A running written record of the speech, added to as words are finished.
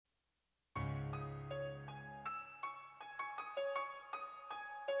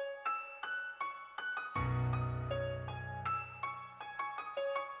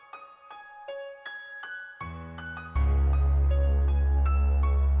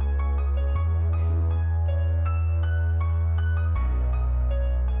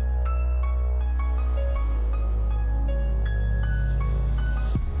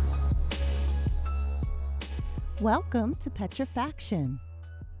Welcome to Petrifaction.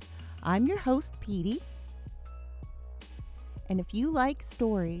 I'm your host, Petey. And if you like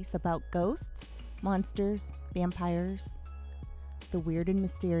stories about ghosts, monsters, vampires, the weird and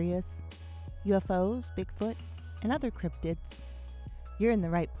mysterious, UFOs, Bigfoot, and other cryptids, you're in the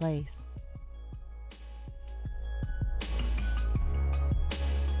right place.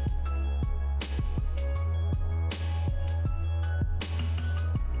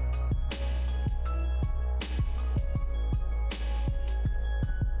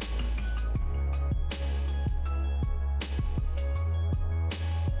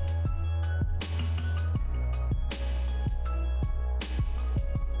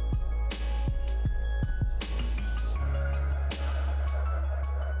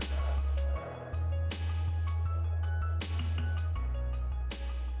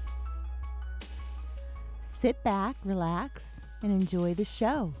 Sit back, relax, and enjoy the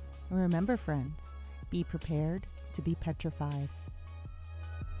show. And remember, friends, be prepared to be petrified.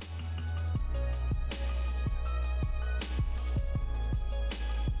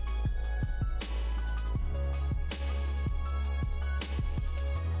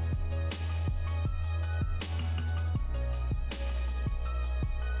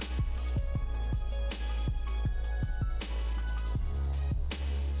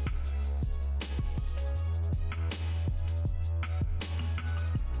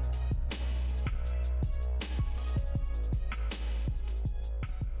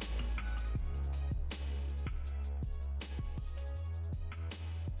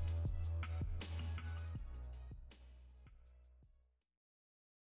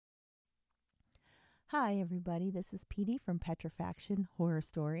 Hi, everybody. This is Petey from Petrifaction Horror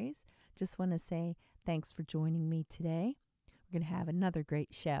Stories. Just want to say thanks for joining me today. We're going to have another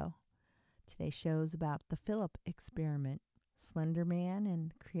great show. Today's show is about the Philip experiment, Slender Man,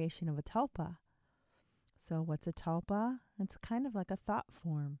 and creation of a tulpa. So what's a tulpa? It's kind of like a thought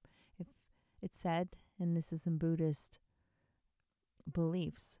form. If it's said, and this is in Buddhist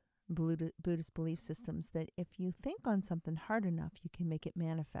beliefs, Buddhist belief systems, that if you think on something hard enough, you can make it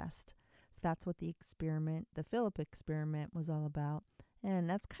manifest. That's what the experiment, the Philip experiment, was all about. And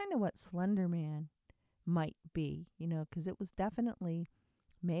that's kind of what Slender Man might be, because it was definitely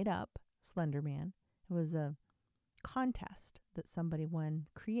made up, Slender Man. It was a contest that somebody won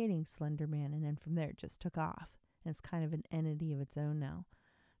creating Slender Man, and then from there it just took off. And it's kind of an entity of its own now.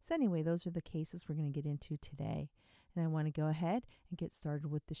 So anyway, those are the cases we're going to get into today. And I want to go ahead and get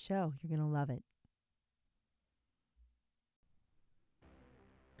started with the show. You're going to love it.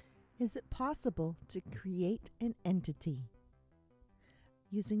 Is it possible to create an entity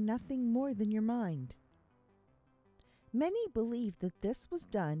using nothing more than your mind? Many believe that this was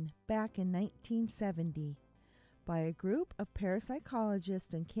done back in 1970 by a group of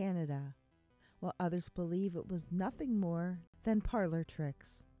parapsychologists in Canada, while others believe it was nothing more than parlor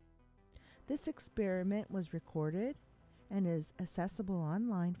tricks. This experiment was recorded and is accessible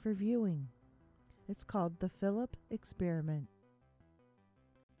online for viewing. It's called the Philip experiment.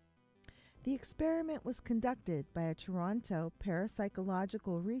 The experiment was conducted by a Toronto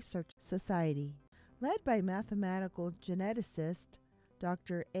Parapsychological Research Society, led by mathematical geneticist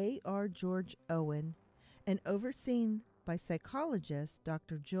Dr. A.R. George Owen, and overseen by psychologist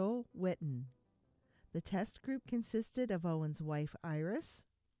Dr. Joel Witten. The test group consisted of Owen's wife Iris,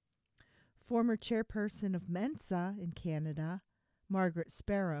 former chairperson of Mensa in Canada, Margaret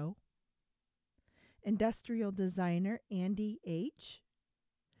Sparrow, industrial designer Andy H.,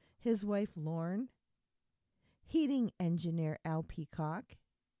 his wife Lorne, heating engineer Al Peacock,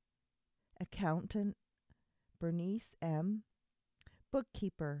 accountant Bernice M.,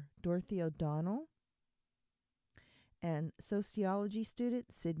 bookkeeper Dorothy O'Donnell, and sociology student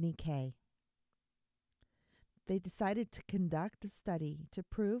Sidney K. They decided to conduct a study to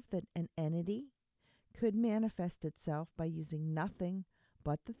prove that an entity could manifest itself by using nothing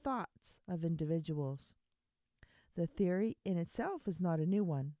but the thoughts of individuals. The theory in itself is not a new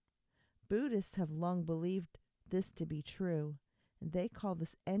one. Buddhists have long believed this to be true, and they call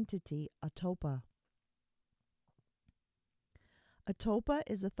this entity a tulpa. A tulpa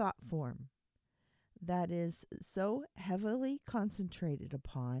is a thought form that is so heavily concentrated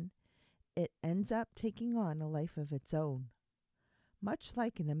upon, it ends up taking on a life of its own. Much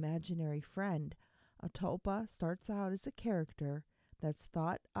like an imaginary friend, a tulpa starts out as a character that's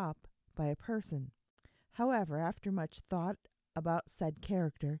thought up by a person. However, after much thought about said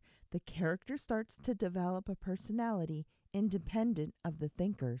character, the character starts to develop a personality independent of the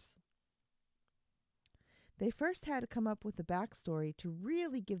thinkers. They first had to come up with a backstory to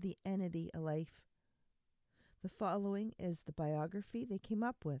really give the entity a life. The following is the biography they came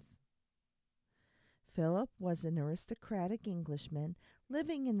up with. Philip was an aristocratic Englishman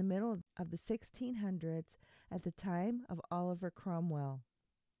living in the middle of the 1600s at the time of Oliver Cromwell.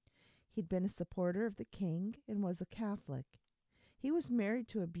 He'd been a supporter of the king and was a Catholic. He was married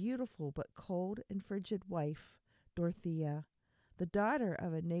to a beautiful but cold and frigid wife, Dorothea, the daughter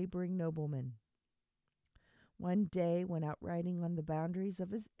of a neighboring nobleman. One day, when out riding on the boundaries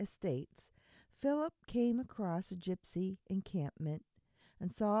of his estates, Philip came across a gypsy encampment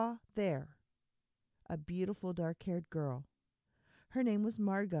and saw there a beautiful dark-haired girl. Her name was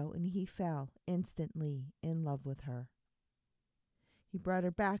Margot, and he fell instantly in love with her. He brought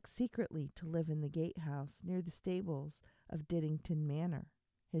her back secretly to live in the gatehouse near the stables of Diddington Manor,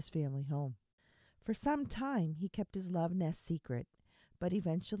 his family home. For some time he kept his love nest secret, but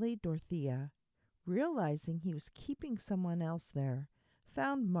eventually Dorothea, realizing he was keeping someone else there,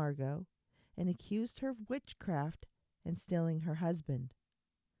 found Margot and accused her of witchcraft and stealing her husband.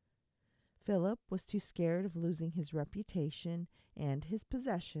 Philip was too scared of losing his reputation and his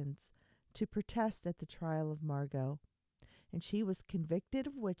possessions to protest at the trial of Margot, and she was convicted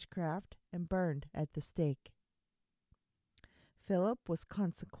of witchcraft and burned at the stake. Philip was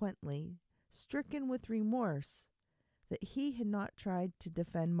consequently stricken with remorse that he had not tried to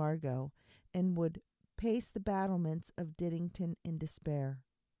defend Margot and would pace the battlements of Diddington in despair.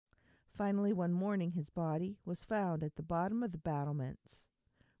 Finally, one morning his body was found at the bottom of the battlements,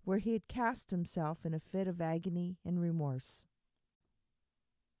 where he had cast himself in a fit of agony and remorse.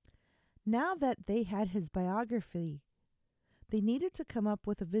 Now that they had his biography, they needed to come up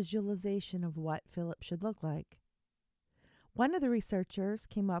with a visualization of what Philip should look like. One of the researchers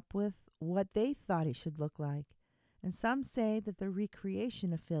came up with what they thought he should look like, and some say that the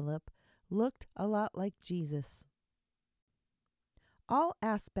recreation of Philip looked a lot like Jesus. All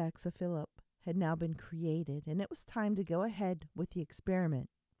aspects of Philip had now been created, and it was time to go ahead with the experiment.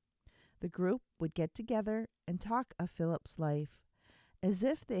 The group would get together and talk of Philip's life as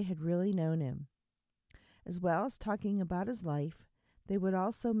if they had really known him. As well as talking about his life, they would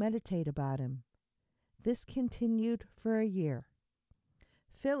also meditate about him. This continued for a year.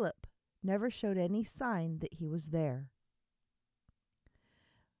 Philip never showed any sign that he was there.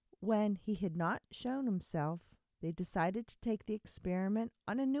 When he had not shown himself, they decided to take the experiment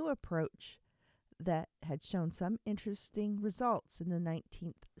on a new approach that had shown some interesting results in the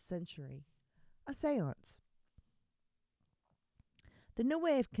 19th century, a seance. The new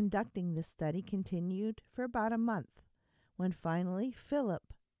way of conducting this study continued for about a month, when finally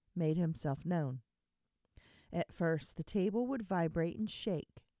Philip made himself known. At first, the table would vibrate and shake.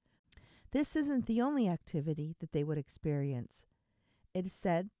 This isn't the only activity that they would experience. It is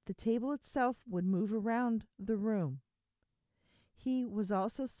said the table itself would move around the room. He was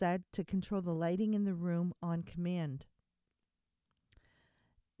also said to control the lighting in the room on command.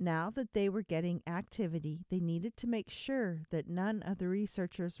 Now that they were getting activity, they needed to make sure that none of the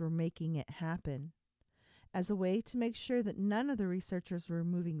researchers were making it happen. As a way to make sure that none of the researchers were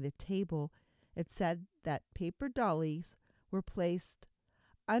moving the table, it said that paper dollies were placed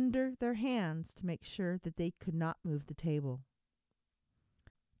under their hands to make sure that they could not move the table.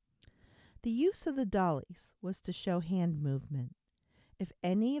 The use of the dollies was to show hand movement. If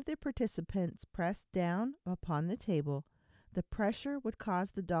any of the participants pressed down upon the table, the pressure would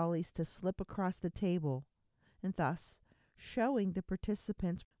cause the dollies to slip across the table, and thus showing the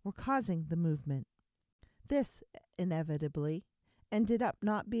participants were causing the movement. This, inevitably, ended up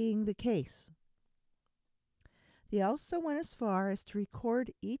not being the case. They also went as far as to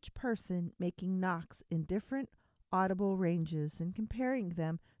record each person making knocks in different audible ranges and comparing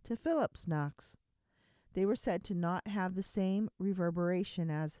them to Philip's knocks. They were said to not have the same reverberation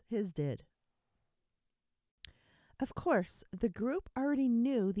as his did. Of course, the group already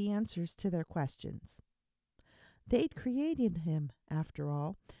knew the answers to their questions. They'd created him, after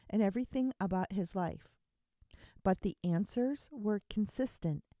all, and everything about his life. But the answers were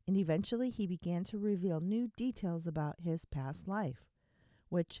consistent, and eventually he began to reveal new details about his past life,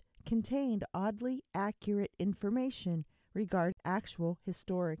 which contained oddly accurate information regarding actual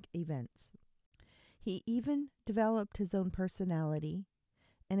historic events. He even developed his own personality,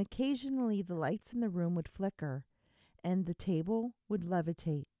 and occasionally the lights in the room would flicker, and the table would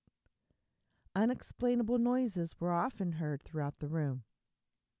levitate. Unexplainable noises were often heard throughout the room.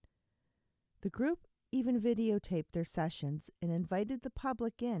 The group even videotaped their sessions and invited the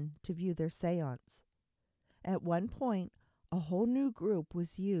public in to view their seance. At one point, a whole new group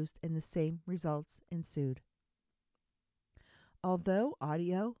was used and the same results ensued. Although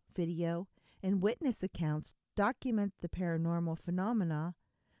audio, video, and witness accounts document the paranormal phenomena,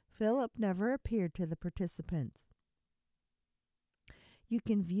 Philip never appeared to the participants. You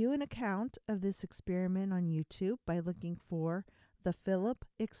can view an account of this experiment on YouTube by looking for the Philip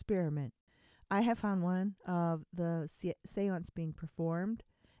experiment. I have found one of the seance being performed.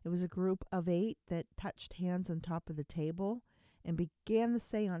 It was a group of 8 that touched hands on top of the table and began the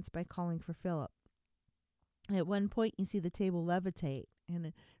seance by calling for Philip. At one point, you see the table levitate, and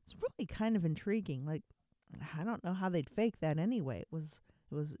it's really kind of intriguing. Like, I don't know how they'd fake that anyway. It was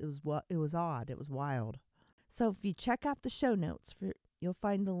odd. It was wild. So if you check out the show notes, you'll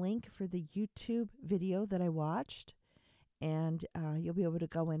find the link for the YouTube video that I watched, and you'll be able to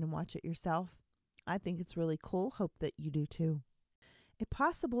go in and watch it yourself. I think it's really cool. Hope that you do too. A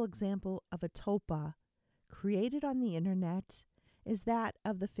possible example of a tulpa created on the internet is that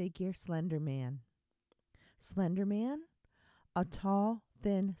of the figure Slender Man. Slender Man, a tall,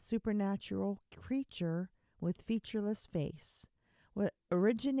 thin, supernatural creature with featureless face,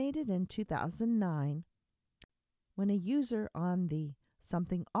 originated in 2009 when a user on the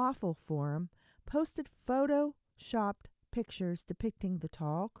Something Awful forum posted photoshopped pictures depicting the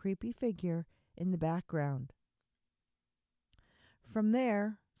tall, creepy figure in the background. From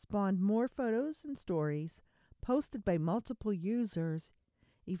there spawned more photos and stories posted by multiple users,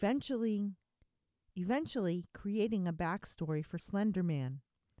 eventually creating a backstory for Slender Man,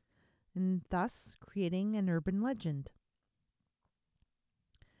 and thus creating an urban legend.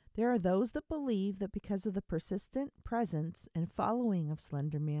 There are those that believe that because of the persistent presence and following of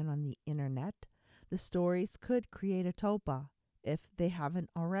Slender Man on the internet, the stories could create a tulpa, if they haven't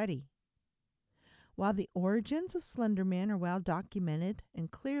already. While the origins of Slender Man are well documented and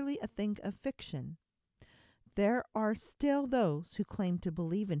clearly a thing of fiction, there are still those who claim to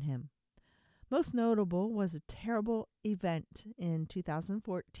believe in him. Most notable was a terrible event in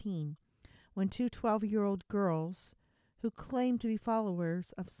 2014 when 2 12-year-old girls who claimed to be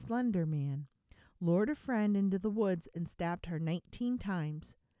followers of Slender Man lured a friend into the woods and stabbed her 19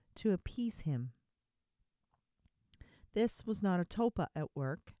 times to appease him. This was not a tulpa at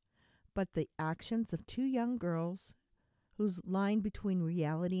work, but the actions of 2 young girls whose line between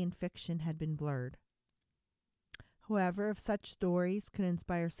reality and fiction had been blurred. However, if such stories could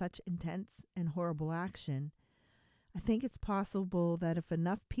inspire such intense and horrible action, I think it's possible that if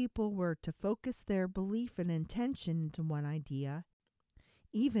enough people were to focus their belief and intention into one idea,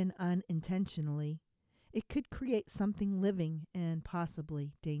 even unintentionally, it could create something living and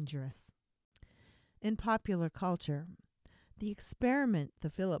possibly dangerous. In popular culture, the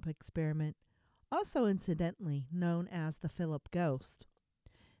Philip experiment, also incidentally known as the Philip ghost,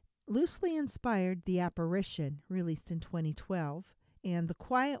 loosely inspired The Apparition, released in 2012, and The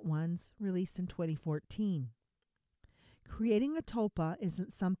Quiet Ones, released in 2014. Creating a tulpa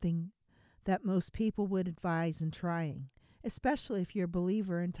isn't something that most people would advise in trying, especially if you're a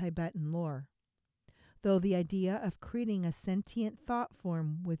believer in Tibetan lore. Though the idea of creating a sentient thought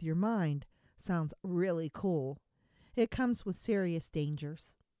form with your mind sounds really cool, it comes with serious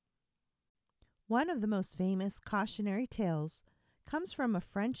dangers. One of the most famous cautionary tales comes from a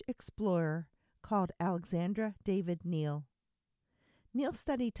French explorer called Alexandra David Néel. Néel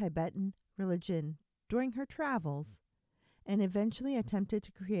studied Tibetan religion during her travels and eventually attempted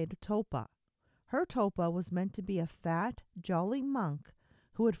to create a tulpa. Her tulpa was meant to be a fat, jolly monk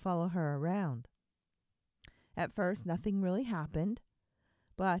who would follow her around. At first, nothing really happened,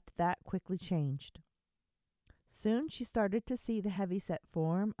 but that quickly changed. Soon she started to see the heavyset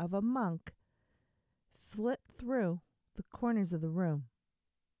form of a monk flit through the corners of the room.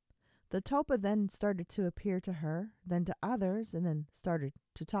 The tulpa then started to appear to her, then to others, and then started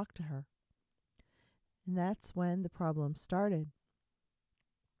to talk to her. And that's when the problem started.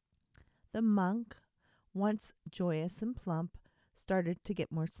 The monk, once joyous and plump, started to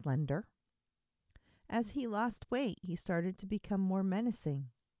get more slender. As he lost weight, he started to become more menacing.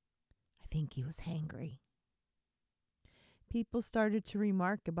 I think he was hangry. People started to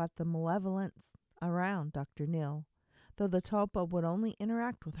remark about the malevolence around Dr. Néel, though the tulpa would only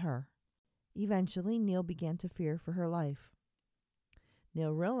interact with her. Eventually, Néel began to fear for her life.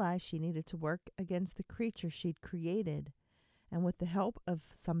 Néel realized she needed to work against the creature she'd created, and with the help of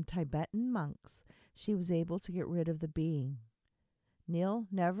some Tibetan monks, she was able to get rid of the being. Néel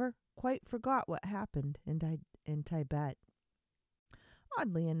never quite forgot what happened in Tibet.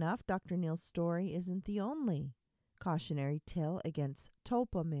 Oddly enough, Dr. Néel's story isn't the only cautionary tale against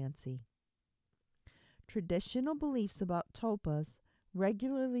tulpamancy. Traditional beliefs about tulpas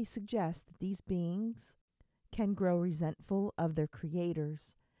regularly suggest that these beings can grow resentful of their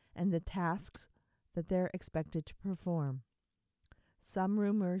creators and the tasks that they're expected to perform. Some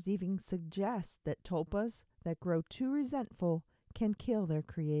rumors even suggest that tulpas that grow too resentful can kill their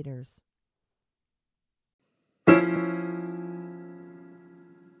creators.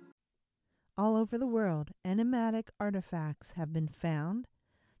 All over the world, enigmatic artifacts have been found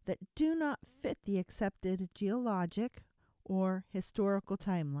that do not fit the accepted geologic or historical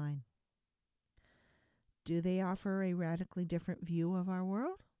timeline. Do they offer a radically different view of our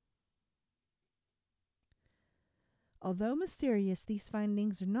world? Although mysterious, these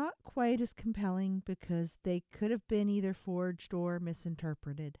findings are not quite as compelling because they could have been either forged or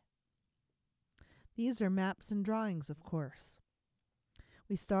misinterpreted. These are maps and drawings, of course.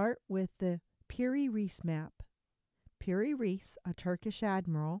 We start with the Piri Reis map. Piri Reis, a Turkish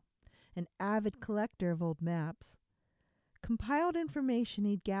admiral, an avid collector of old maps, compiled information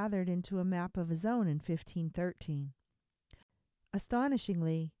he'd gathered into a map of his own in 1513.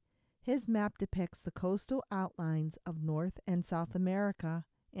 Astonishingly, his map depicts the coastal outlines of North and South America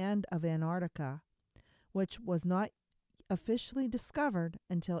and of Antarctica, which was not officially discovered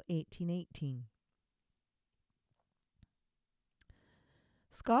until 1818.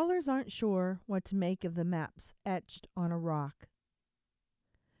 Scholars aren't sure what to make of the maps etched on a rock.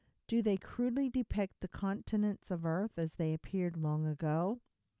 Do they crudely depict the continents of Earth as they appeared long ago,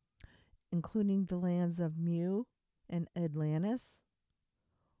 including the lands of Mu and Atlantis?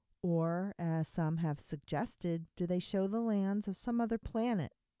 Or, as some have suggested, do they show the lands of some other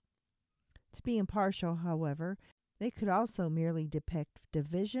planet? To be impartial, however, they could also merely depict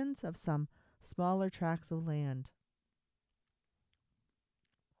divisions of some smaller tracts of land.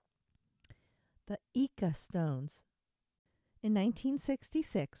 The Ica stones. In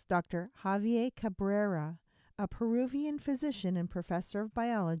 1966, Dr. Javier Cabrera, a Peruvian physician and professor of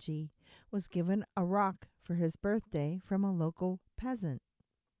biology, was given a rock for his birthday from a local peasant.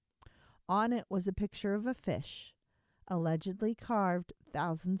 On it was a picture of a fish, allegedly carved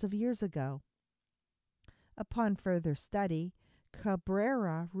thousands of years ago. Upon further study,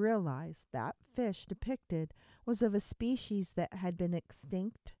 Cabrera realized that fish depicted was of a species that had been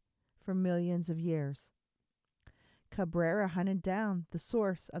extinct for millions of years. Cabrera hunted down the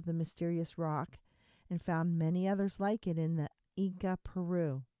source of the mysterious rock and found many others like it in the Ica,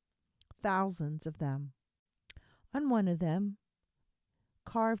 Peru, thousands of them. On one of them,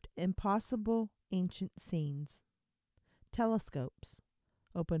 carved impossible ancient scenes, telescopes,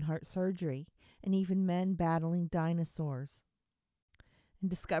 open heart surgery, and even men battling dinosaurs. And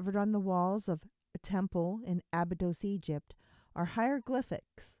discovered on the walls of a temple in Abydos, Egypt, are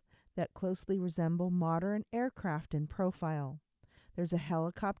hieroglyphics that closely resemble modern aircraft in profile. There's a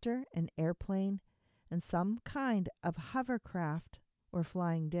helicopter, an airplane, and some kind of hovercraft or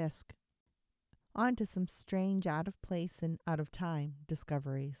flying disc. On to some strange out of place and out of time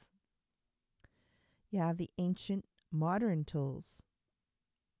discoveries. You have the ancient modern tools.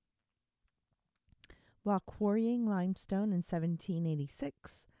 While quarrying limestone in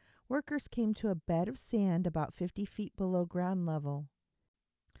 1786, workers came to a bed of sand about 50 feet below ground level.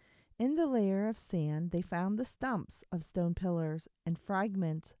 In the layer of sand, they found the stumps of stone pillars and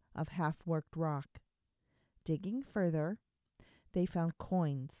fragments of half-worked rock. Digging further, they found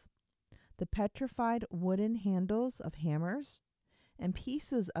coins, the petrified wooden handles of hammers, and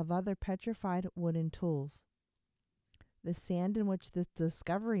pieces of other petrified wooden tools. The sand in which the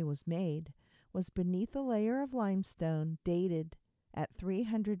discovery was made was beneath a layer of limestone dated at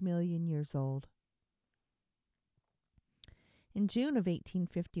 300 million years old. In June of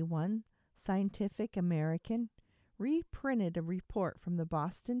 1851, Scientific American reprinted a report from the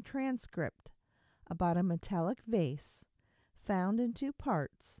Boston Transcript about a metallic vase found in two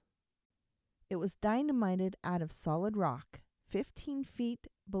parts. It was dynamited out of solid rock, 15 feet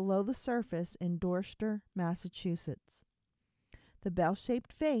below the surface in Dorchester, Massachusetts. The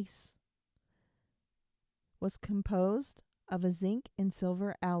bell-shaped vase was composed of a zinc and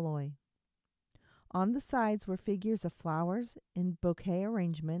silver alloy. On the sides were figures of flowers in bouquet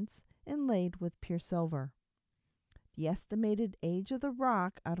arrangements inlaid with pure silver. The estimated age of the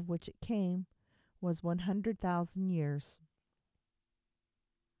rock out of which it came was 100,000 years.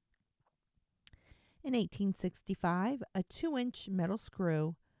 In 1865, a 2-inch metal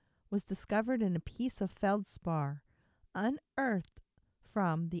screw was discovered in a piece of feldspar unearthed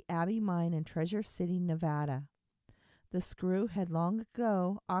from the Abbey Mine in Treasure City, Nevada. The screw had long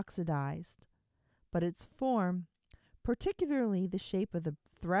ago oxidized, but its form, particularly the shape of the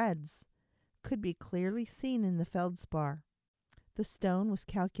threads, could be clearly seen in the feldspar. The stone was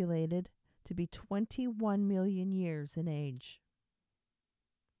calculated to be 21 million years in age.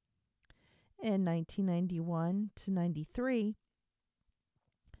 In 1991 to 93,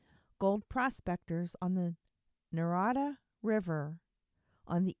 gold prospectors on the Narada River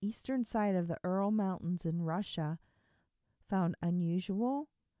on the eastern side of the Ural Mountains in Russia found unusual,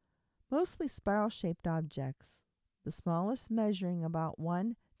 mostly spiral-shaped objects, the smallest measuring about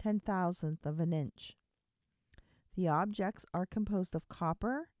 1 10,000th of an inch. The objects are composed of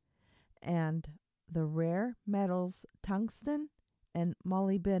copper and the rare metals tungsten and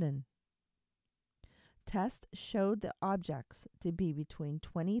molybdenum. Tests showed the objects to be between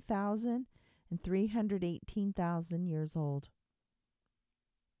 20,000 and 318,000 years old.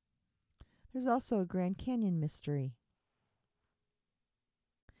 There's also a Grand Canyon mystery.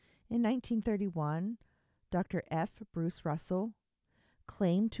 In 1931, Dr. F. Bruce Russell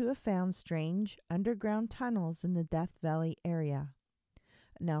claimed to have found strange underground tunnels in the Death Valley area.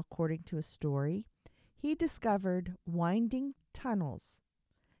 Now, according to a story, he discovered winding tunnels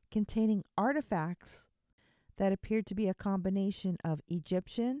containing artifacts that appeared to be a combination of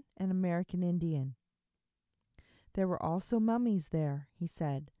Egyptian and American Indian. There were also mummies there, he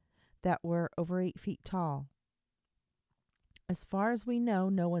said, that were over 8 feet tall. As far as we know,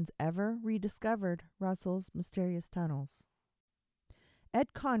 no one's ever rediscovered Russell's mysterious tunnels.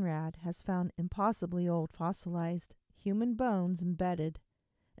 Ed Conrad has found impossibly old fossilized human bones embedded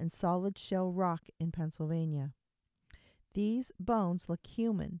in solid shell rock in Pennsylvania. These bones look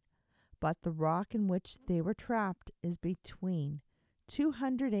human, but the rock in which they were trapped is between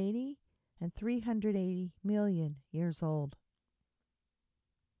 280 and 380 million years old.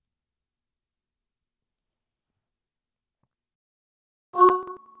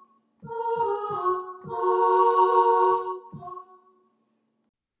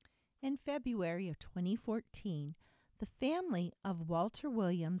 In February of 2014, the family of Walter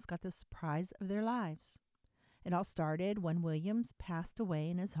Williams got the surprise of their lives. It all started when Williams passed away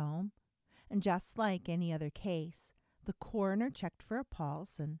in his home, and just like any other case, the coroner checked for a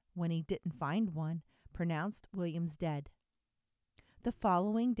pulse and, when he didn't find one, pronounced Williams dead. The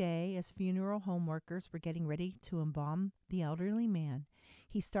following day, as funeral home workers were getting ready to embalm the elderly man,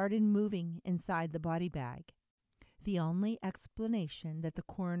 he started moving inside the body bag. The only explanation that the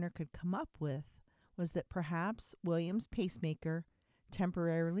coroner could come up with was that perhaps Williams' pacemaker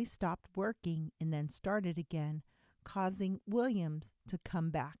temporarily stopped working and then started again, causing Williams to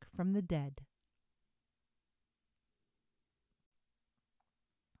come back from the dead.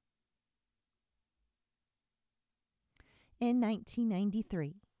 In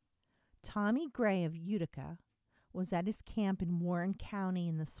 1993, Tommy Gray of Utica was at his camp in Warren County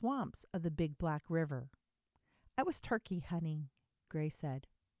in the swamps of the Big Black River. "I was turkey hunting," Gray said.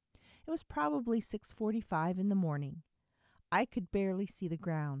 "It was probably 6:45 in the morning. I could barely see the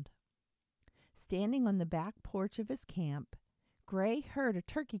ground. Standing on the back porch of his camp, Gray heard a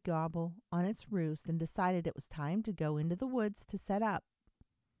turkey gobble on its roost and decided it was time to go into the woods to set up.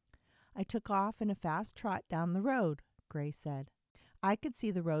 I took off in a fast trot down the road," Gray said. "I could see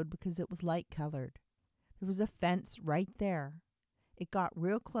the road because it was light-colored. There was a fence right there. It got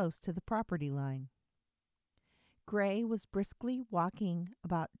real close to the property line." Gray was briskly walking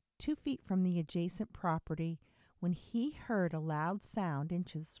about 2 feet from the adjacent property when he heard a loud sound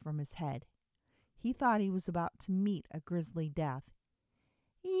inches from his head. He thought he was about to meet a grisly death.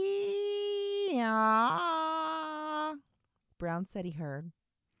 "Ee-yaw," Brown said he heard.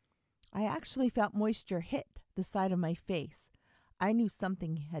 "I actually felt moisture hit the side of my face. I knew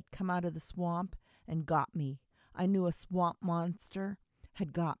something had come out of the swamp and got me. I knew a swamp monster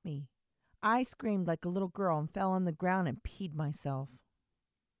had got me. I screamed like a little girl and fell on the ground and peed myself."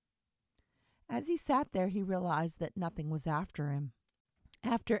 As he sat there, he realized that nothing was after him.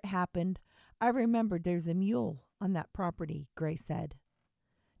 "After it happened, I remembered there's a mule on that property," Gray said.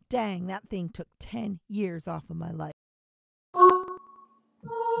 "Dang, that thing took 10 years off of my life."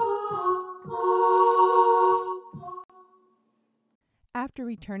 After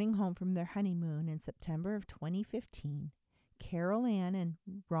returning home from their honeymoon in September of 2015, Carol Ann and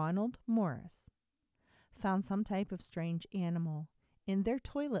Ronald Morris found some type of strange animal in their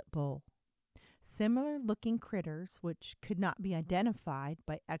toilet bowl. Similar-looking critters, which could not be identified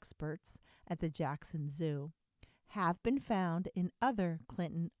by experts at the Jackson Zoo, have been found in other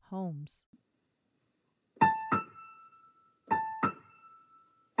Clinton homes.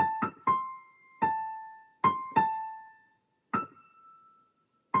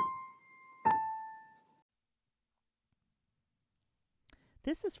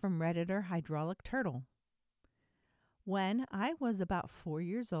 This is from Redditor Hydraulic Turtle. "When I was about 4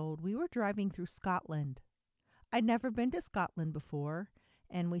 years old, we were driving through Scotland. I'd never been to Scotland before,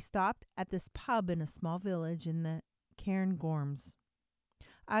 and we stopped at this pub in a small village in the Cairngorms.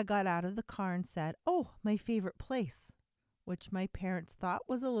 I got out of the car and said, 'Oh, my favorite place,' which my parents thought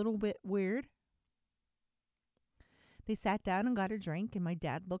was a little bit weird. They sat down and got a drink, and my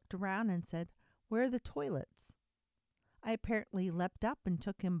dad looked around and said, 'Where are the toilets?' I apparently leapt up and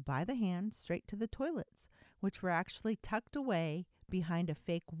took him by the hand straight to the toilets, which were actually tucked away behind a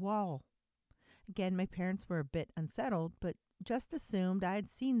fake wall. Again, my parents were a bit unsettled, but just assumed I had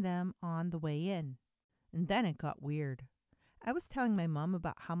seen them on the way in. And then it got weird. I was telling my mom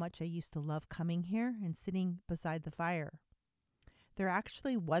about how much I used to love coming here and sitting beside the fire. There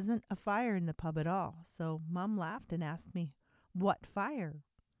actually wasn't a fire in the pub at all, so Mom laughed and asked me, "What fire?"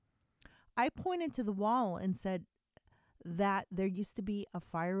 I pointed to the wall and said that there used to be a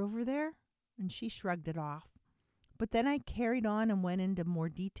fire over there, and she shrugged it off. But then I carried on and went into more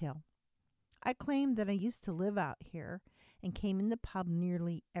detail. I claimed that I used to live out here and came in the pub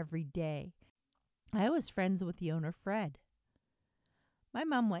nearly every day. I was friends with the owner, Fred. My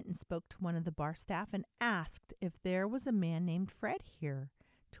mom went and spoke to one of the bar staff and asked if there was a man named Fred here,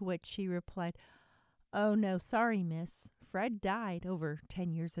 to which she replied, "Oh, no, sorry, miss. Fred died over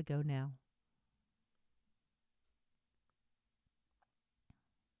 10 years ago now."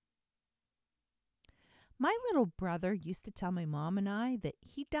 My little brother used to tell my mom and I that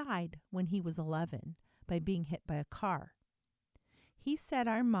he died when he was 11 by being hit by a car. He said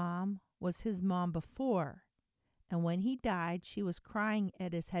our mom was his mom before, and when he died, she was crying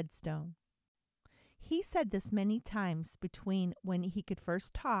at his headstone. He said this many times between when he could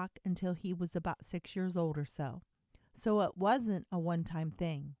first talk until he was about 6 years old or so. So it wasn't a one-time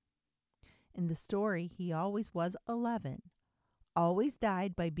thing. In the story, he always was 11, always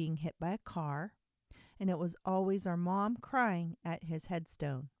died by being hit by a car, and it was always our mom crying at his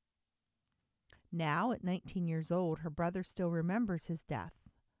headstone. Now, at 19 years old, her brother still remembers his death.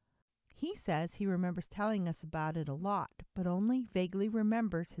 He says he remembers telling us about it a lot, but only vaguely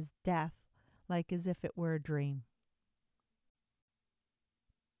remembers his death, like as if it were a dream.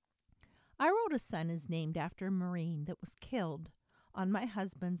 Our oldest son is named after a Marine that was killed on my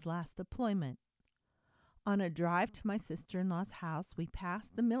husband's last deployment. On a drive to my sister-in-law's house, we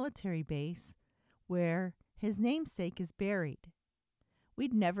passed the military base where his namesake is buried.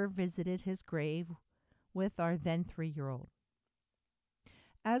 We'd never visited his grave with our then 3-year-old.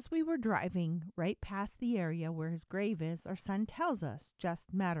 As we were driving right past the area where his grave is, our son tells us,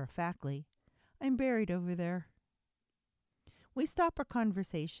 just matter-of-factly, "I'm buried over there." We stop our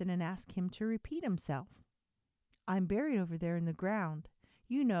conversation and ask him to repeat himself. "I'm buried over there in the ground,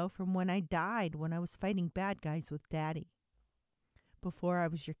 you know, from when I died when I was fighting bad guys with Daddy. Before I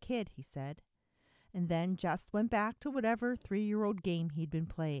was your kid," he said, and then just went back to whatever 3-year-old game he'd been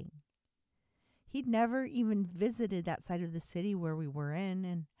playing. He'd never even visited that side of the city where we were in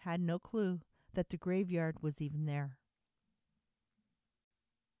and had no clue that the graveyard was even there.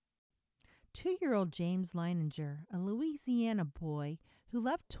 2-year-old James Leininger, a Louisiana boy who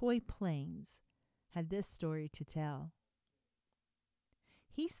loved toy planes, had this story to tell.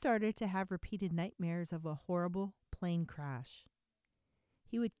 He started to have repeated nightmares of a horrible plane crash.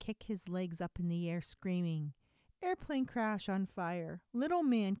 He would kick his legs up in the air screaming, "Airplane crash on fire. Little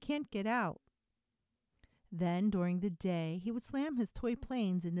man can't get out." Then, during the day, he would slam his toy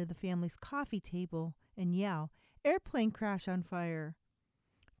planes into the family's coffee table and yell, "Airplane crash on fire,"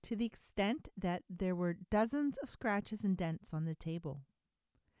 to the extent that there were dozens of scratches and dents on the table.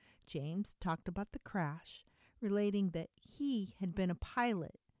 James talked about the crash, relating that he had been a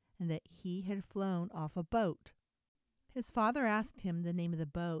pilot and that he had flown off a boat. His father asked him the name of the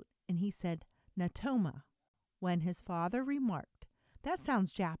boat, and he said, "Natoma." When his father remarked, "That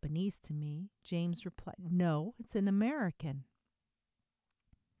sounds Japanese to me," James replied, "No, it's an American."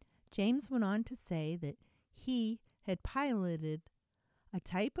 James went on to say that he had piloted a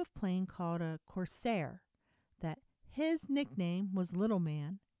type of plane called a Corsair, that his nickname was Little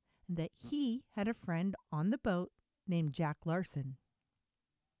Man, and that he had a friend on the boat named Jack Larson.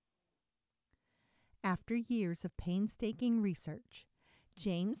 After years of painstaking research,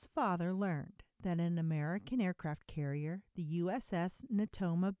 James' father learned that an American aircraft carrier, the USS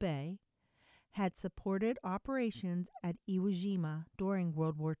Natoma Bay, had supported operations at Iwo Jima during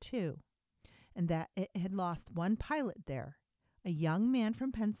World War II, and that it had lost one pilot there, a young man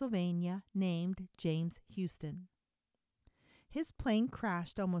from Pennsylvania named James Houston. His plane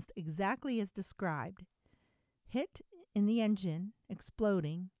crashed almost exactly as described, hit in the engine,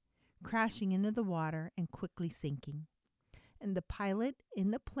 exploding, crashing into the water and quickly sinking. And the pilot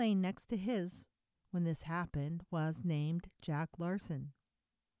in the plane next to his when this happened was named Jack Larson.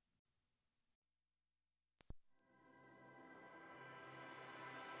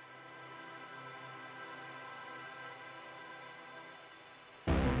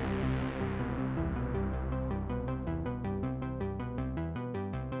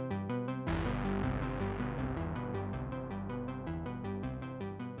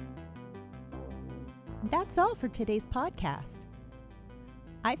 That's all for today's podcast.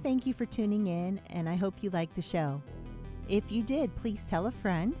 I thank you for tuning in, and I hope you like the show. If you did, please tell a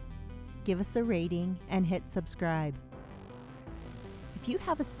friend, give us a rating, and hit subscribe. If you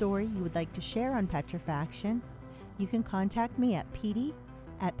have a story you would like to share on Petrifaction, you can contact me at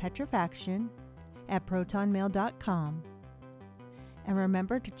pd@petrifaction@protonmail.com. And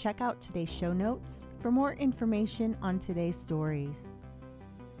remember to check out today's show notes for more information on today's stories.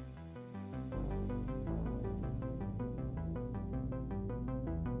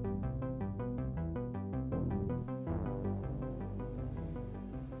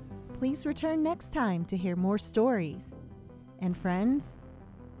 Please return next time to hear more stories. And friends,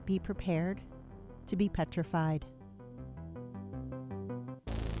 be prepared to be petrified.